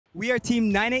We are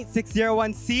Team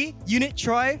 98601C, Unit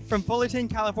Troy from Fullerton,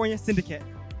 California, Syndicate.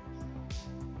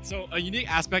 So a unique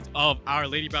aspect of our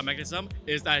Lady Brown mechanism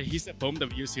is that adhesive foam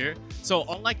that we use here. So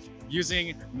unlike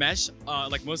using mesh,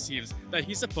 like most teams, the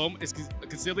adhesive foam is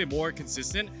considerably more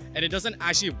consistent and it doesn't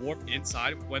actually warp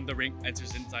inside when the ring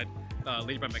enters inside the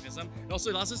Lady Brown mechanism. It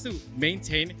also allows us to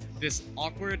maintain this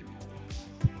awkward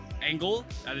angle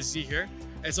that you see here.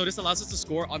 And so this allows us to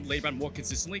score on the Lady Brown more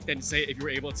consistently than, say, if you were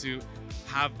able to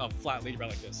have a flat Lady Brown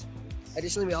like this.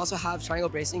 Additionally, we also have triangle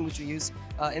bracing, which we use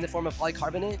in the form of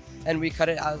polycarbonate, and we cut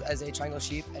it out as a triangle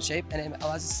shape, and it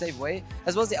allows us to save weight,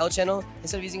 as well as the L channel.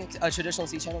 Instead of using a traditional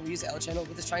C channel, we use the L channel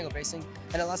with this triangle bracing,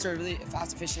 and it allows for a really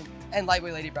fast, efficient, and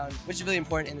lightweight Lady Brown, which is really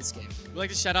important in this game. We'd like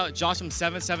to shout out Josh from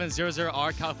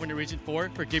 7700R, California Region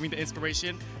 4, for giving the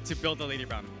inspiration to build the Lady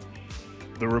Brown.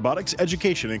 The Robotics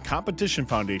Education and Competition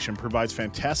Foundation provides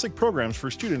fantastic programs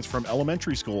for students from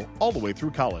elementary school all the way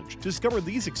through college. To discover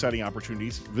these exciting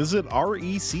opportunities, visit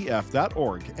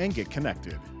recf.org and get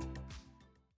connected.